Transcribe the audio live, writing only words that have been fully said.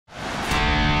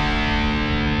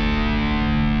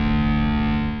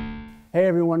Hey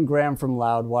everyone, Graham from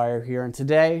Loudwire here, and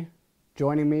today,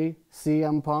 joining me,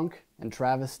 CM Punk and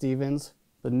Travis Stevens.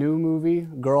 The new movie,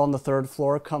 Girl on the Third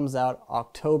Floor, comes out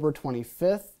October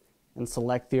 25th in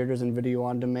select theaters and video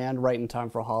on demand, right in time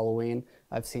for Halloween.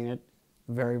 I've seen it.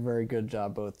 Very, very good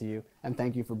job, both of you, and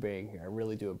thank you for being here. I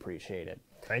really do appreciate it.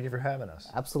 Thank you for having us.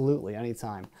 Absolutely,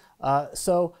 anytime.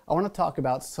 So I want to talk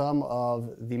about some of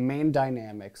the main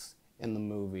dynamics in the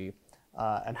movie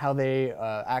and how they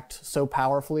act so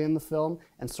powerfully in the film,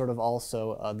 and sort of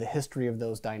also the history of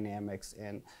those dynamics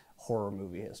in horror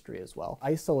movie history as well.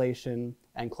 Isolation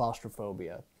and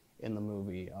claustrophobia in the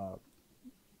movie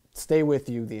stay with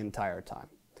you the entire time.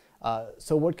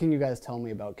 So what can you guys tell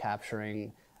me about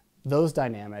capturing those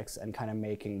dynamics and kind of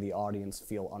making the audience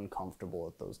feel uncomfortable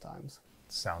at those times?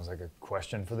 Sounds like a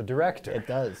question for the director. It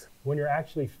does. When you're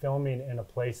actually filming in a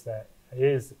place that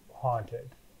is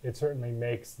haunted, it certainly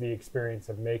makes the experience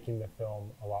of making the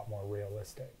film a lot more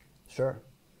realistic. Sure.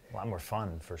 A lot more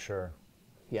fun, for sure.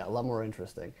 Yeah, a lot more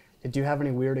interesting. Did you have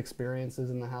any weird experiences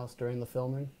in the house during the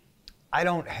filming? I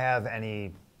don't have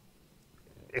any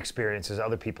experiences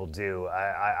other people do.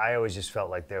 I always just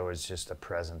felt like there was just a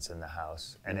presence in the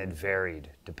house, and it varied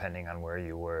depending on where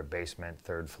you were, basement,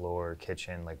 third floor,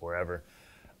 kitchen, like wherever.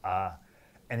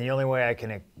 And the only way I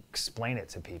can explain it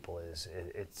to people is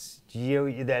it's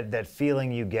that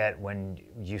feeling you get when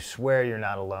you swear you're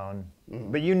not alone,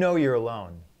 but you know you're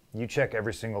alone. You check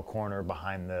every single corner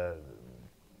behind the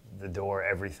door,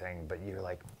 everything, but you're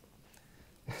like,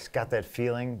 it's got that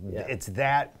feeling. Yeah. It's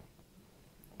that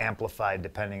amplified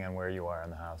depending on where you are in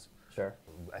the house. Sure.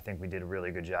 I think we did a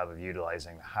really good job of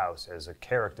utilizing the house as a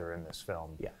character in this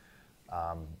film. Yeah.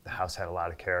 The house had a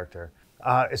lot of character.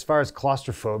 As far as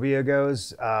claustrophobia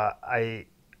goes,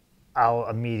 I'll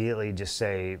immediately just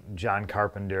say John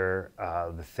Carpenter,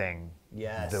 The Thing.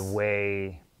 Yes. The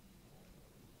way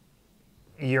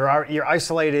you're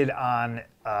isolated on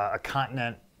a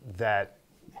continent that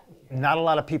not a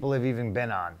lot of people have even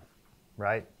been on,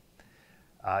 right?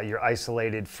 You're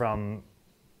isolated from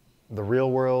the real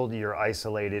world. You're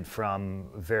isolated from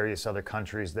various other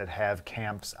countries that have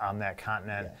camps on that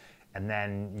continent. Yeah. And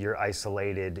then you're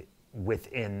isolated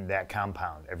within that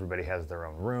compound. Everybody has their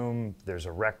own room. There's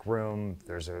a rec room.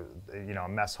 There's a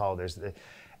mess hall.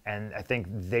 And I think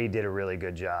they did a really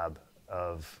good job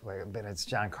of, but it's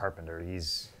John Carpenter.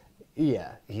 He's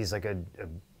like a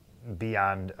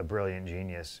beyond a brilliant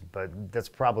genius. But that's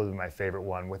probably my favorite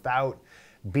one. Without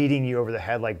beating you over the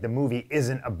head, like the movie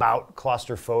isn't about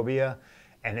claustrophobia,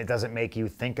 and it doesn't make you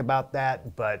think about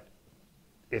that. But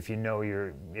if you know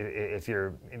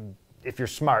if you're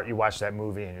smart, you watch that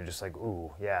movie and you're just like,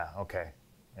 ooh, yeah, okay,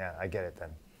 yeah, I get it then.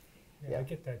 Yeah, I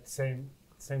get that same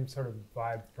sort of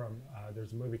vibe from,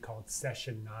 there's a movie called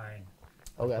Session 9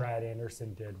 that Brad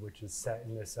Anderson did, which is set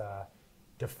in this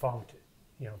defunct,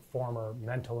 former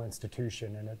mental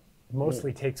institution, and it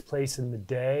mostly takes place in the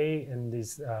day, and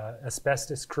these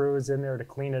asbestos crew is in there to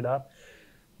clean it up.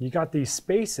 You got these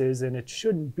spaces, and it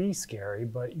shouldn't be scary,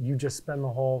 but you just spend the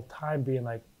whole time being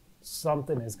like,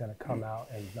 something is going to come out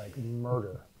and like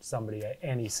murder somebody at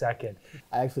any second.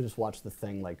 I actually just watched The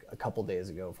Thing like a couple days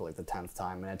ago for like the 10th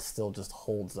time, and it still just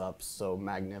holds up so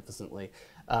magnificently.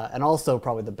 And also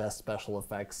probably the best special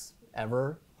effects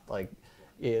ever. Like,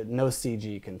 no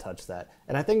CG can touch that.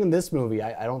 And I think in this movie,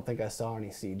 I don't think I saw any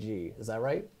CG. Is that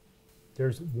right?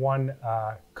 There's one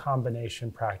combination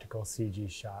practical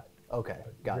CG shot. Okay,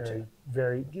 gotcha.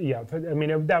 Yeah. I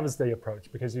mean, that was the approach,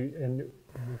 because and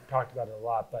we've talked about it a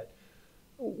lot. But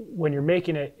when you're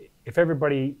making it, if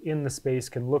everybody in the space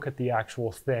can look at the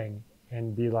actual thing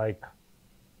and be like,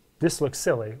 "This looks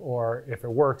silly," or if it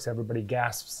works, everybody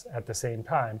gasps at the same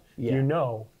time. Yeah. You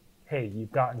know, hey,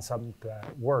 you've gotten something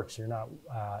that works. You're not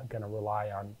going to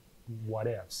rely on what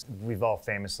ifs. We've all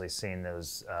famously seen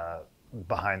those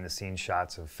behind-the-scenes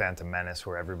shots of Phantom Menace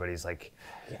where everybody's like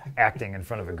acting in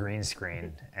front of a green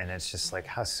screen, and it's just like,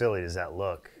 how silly does that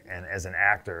look? And as an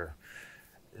actor,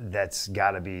 that's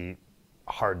got to be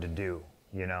hard to do,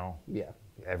 Yeah.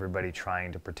 Everybody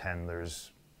trying to pretend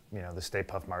there's, the Stay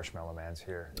Puft Marshmallow Man's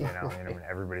here, and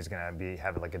everybody's gonna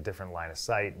have like a different line of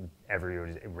sight, and every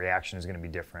reaction is gonna be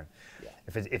different. Yeah.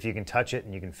 If you can touch it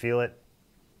and you can feel it,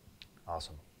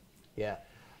 awesome. Yeah.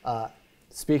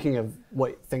 Speaking of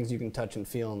what things you can touch and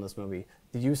feel in this movie,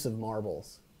 the use of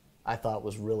marbles I thought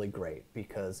was really great,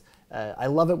 because I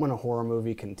love it when a horror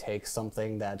movie can take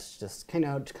something that's just kind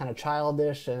of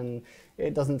childish and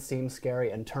it doesn't seem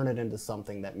scary and turn it into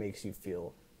something that makes you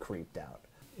feel creeped out.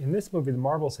 In this movie, the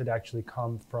marbles had actually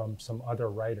come from some other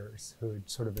writers who had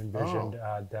sort of envisioned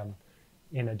them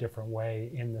in a different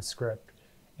way in the script.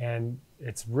 And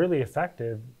it's really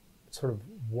effective, sort of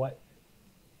what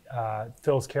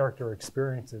Phil's character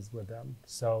experiences with them.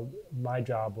 So my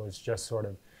job was just sort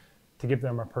of to give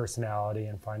them a personality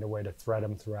and find a way to thread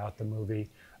them throughout the movie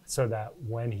so that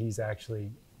when he's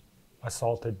actually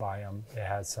assaulted by him, it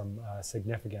has some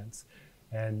significance.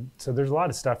 And so there's a lot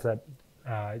of stuff that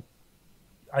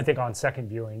I think on second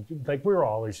viewing, like we were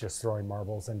always just throwing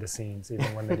marbles into scenes,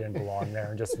 even when they didn't belong there,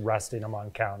 and just resting them on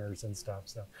counters and stuff.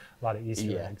 So a lot of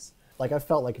Easter eggs. Like I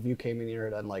felt like if you came in here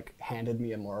and like handed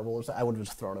me a marble or something, I would have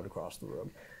just thrown it across the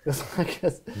room.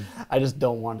 I just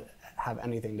don't want to have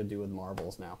anything to do with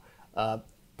marbles now.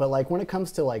 But like when it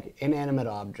comes to like inanimate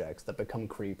objects that become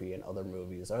creepy in other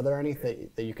movies, are there anything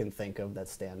that you can think of that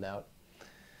stand out?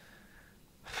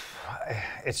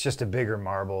 It's just a bigger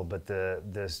marble, but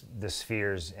the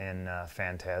spheres in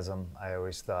Phantasm, I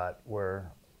always thought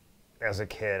were, as a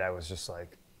kid, I was just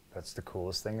like, that's the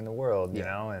coolest thing in the world, you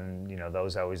know? And, you know,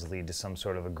 those always lead to some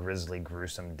sort of a grisly,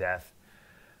 gruesome death.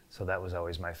 So that was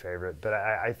always my favorite. But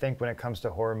I think when it comes to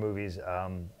horror movies,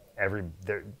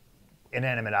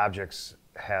 inanimate objects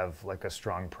have like a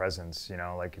strong presence, you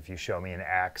know? Like if you show me an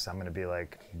axe, I'm gonna be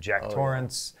like, Jack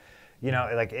Torrance. You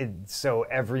know, like so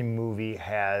every movie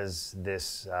has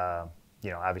this,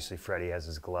 you know, obviously Freddy has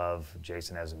his glove,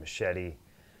 Jason has a machete,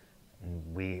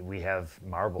 and we have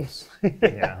marbles, you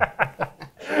know.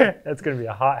 That's going to be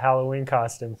a hot Halloween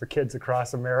costume for kids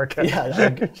across America.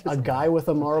 Yeah, a guy with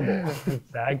a marble.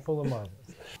 Bag full of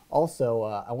marbles. Also,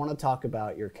 I want to talk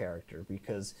about your character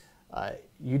because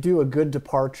you do a good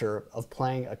departure of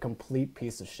playing a complete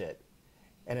piece of shit,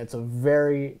 and it's a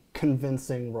very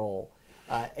convincing role.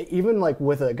 Even like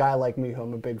with a guy like me, who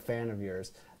I'm a big fan of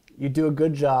yours, you do a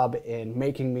good job in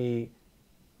making me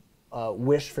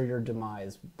wish for your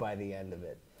demise by the end of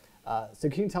it. So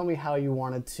can you tell me how you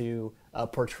wanted to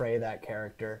portray that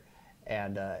character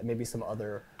and maybe some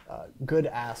other good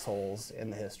assholes in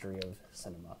the history of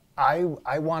cinema?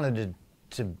 I wanted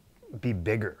to be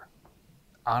bigger.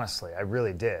 Honestly, I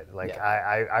really did. Like,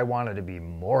 I wanted to be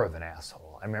more of an asshole.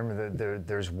 I remember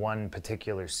there's one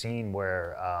particular scene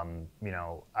where, you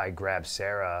know, I grab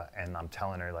Sarah and I'm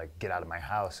telling her, like, get out of my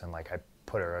house, and, like, I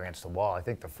put her against the wall. I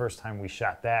think the first time we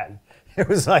shot that, it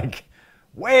was, like,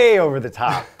 way over the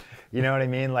top. You know what I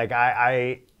mean? Like,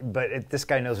 this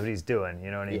guy knows what he's doing, you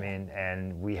know what I mean?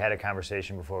 And we had a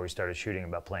conversation before we started shooting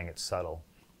about playing it subtle.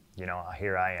 You know,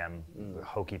 here I am, a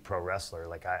hokey pro wrestler.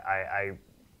 Like, I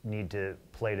need to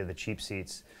play to the cheap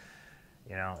seats,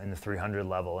 you know, in the 300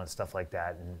 level and stuff like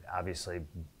that. And obviously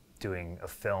doing a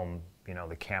film, you know,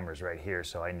 the camera's right here,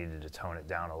 so I needed to tone it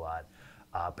down a lot.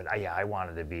 But I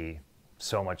wanted to be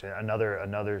so much.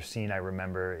 Another scene I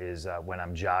remember is when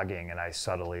I'm jogging and I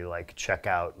subtly like check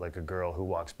out like a girl who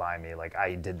walks by me. Like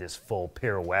I did this full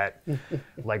pirouette,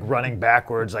 like running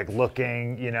backwards, like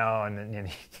looking, you know, and then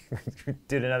he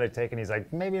did another take and he's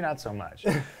like, maybe not so much,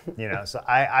 you know. So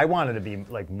I wanted to be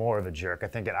like more of a jerk. I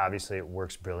think it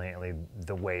works brilliantly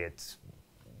the way it's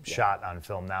shot on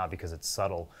film now because it's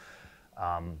subtle.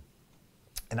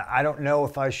 And I don't know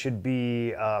if I should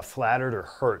be flattered or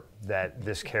hurt that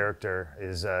this character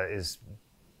is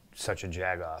such a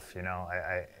jagoff, you know.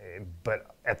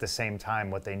 But at the same time,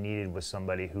 what they needed was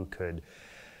somebody who could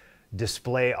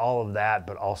display all of that,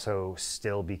 but also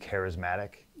still be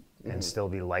charismatic and still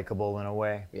be likable in a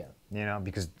way. Yeah. You know,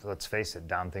 because let's face it,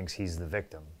 Dom thinks he's the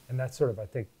victim. And that's sort of, I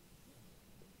think,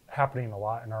 happening a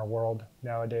lot in our world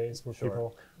nowadays, where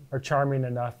people are charming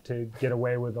enough to get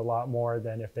away with a lot more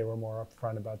than if they were more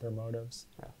upfront about their motives.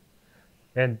 Yeah.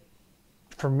 And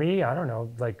for me, I don't know,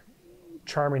 like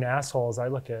charming assholes, I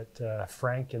look at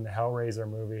Frank in the Hellraiser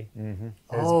movie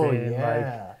as being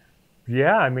like,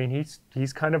 yeah, I mean,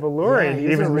 he's kind of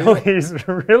alluring, even though he's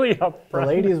really upfront. The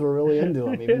ladies were really into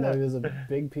him, even though he was a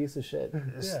big piece of shit.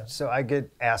 Yeah. So I get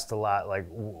asked a lot, like,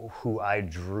 who I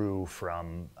drew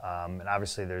from, and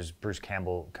obviously there's Bruce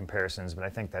Campbell comparisons, but I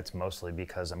think that's mostly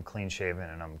because I'm clean-shaven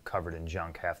and I'm covered in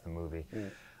junk half the movie.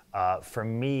 For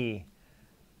me,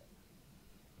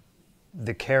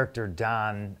 the character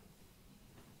Don,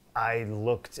 I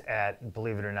looked at,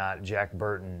 believe it or not, Jack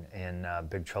Burton in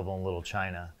Big Trouble in Little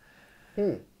China.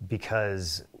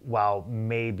 Because while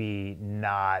maybe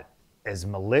not as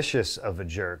malicious of a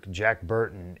jerk, Jack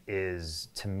Burton is,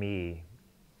 to me,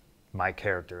 my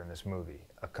character in this movie.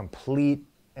 A complete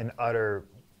and utter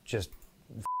just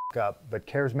up, but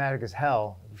charismatic as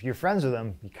hell. If you're friends with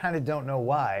him, you kind of don't know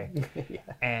why.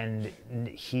 And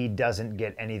he doesn't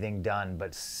get anything done,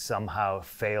 but somehow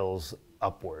fails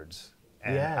upwards.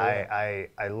 And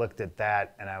I looked at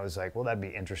that and I was like, well, that'd be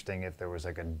interesting if there was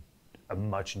like a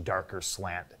much darker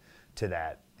slant to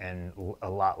that and a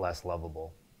lot less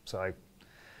lovable. So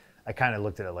I kind of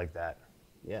looked at it like that.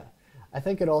 Yeah. I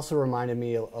think it also reminded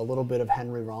me a little bit of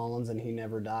Henry Rollins and He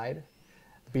Never Died,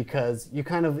 because you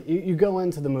kind of you go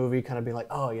into the movie kind of being like,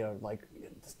 oh, you know, like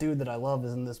this dude that I love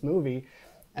is in this movie,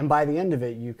 and by the end of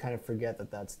it, you kind of forget that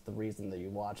that's the reason that you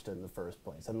watched it in the first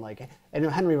place. And like, and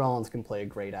Henry Rollins can play a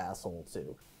great asshole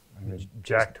too. I mean,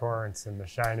 Jack Torrance in The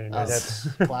Shining. That's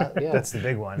Yeah. that's the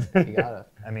big one. You gotta.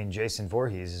 I mean, Jason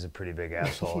Voorhees is a pretty big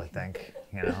asshole, I think.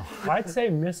 You know. I'd say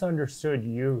misunderstood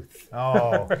youth.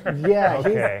 Oh. Yeah.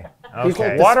 Okay. He's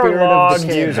like Okay. the spirit of the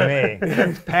Excuse kid.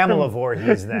 me. Pamela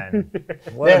Voorhees, then.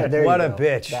 What There what you a go.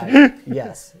 bitch.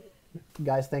 Yes.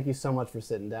 Guys, thank you so much for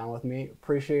sitting down with me.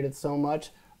 Appreciate it so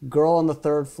much. Girl on the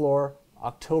Third Floor,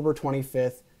 October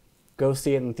 25th. Go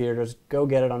see it in theaters. Go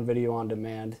get it on video on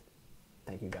demand.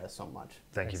 Thank you guys so much.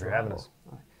 Thank you Thanks for a lot. having us.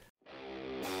 All right.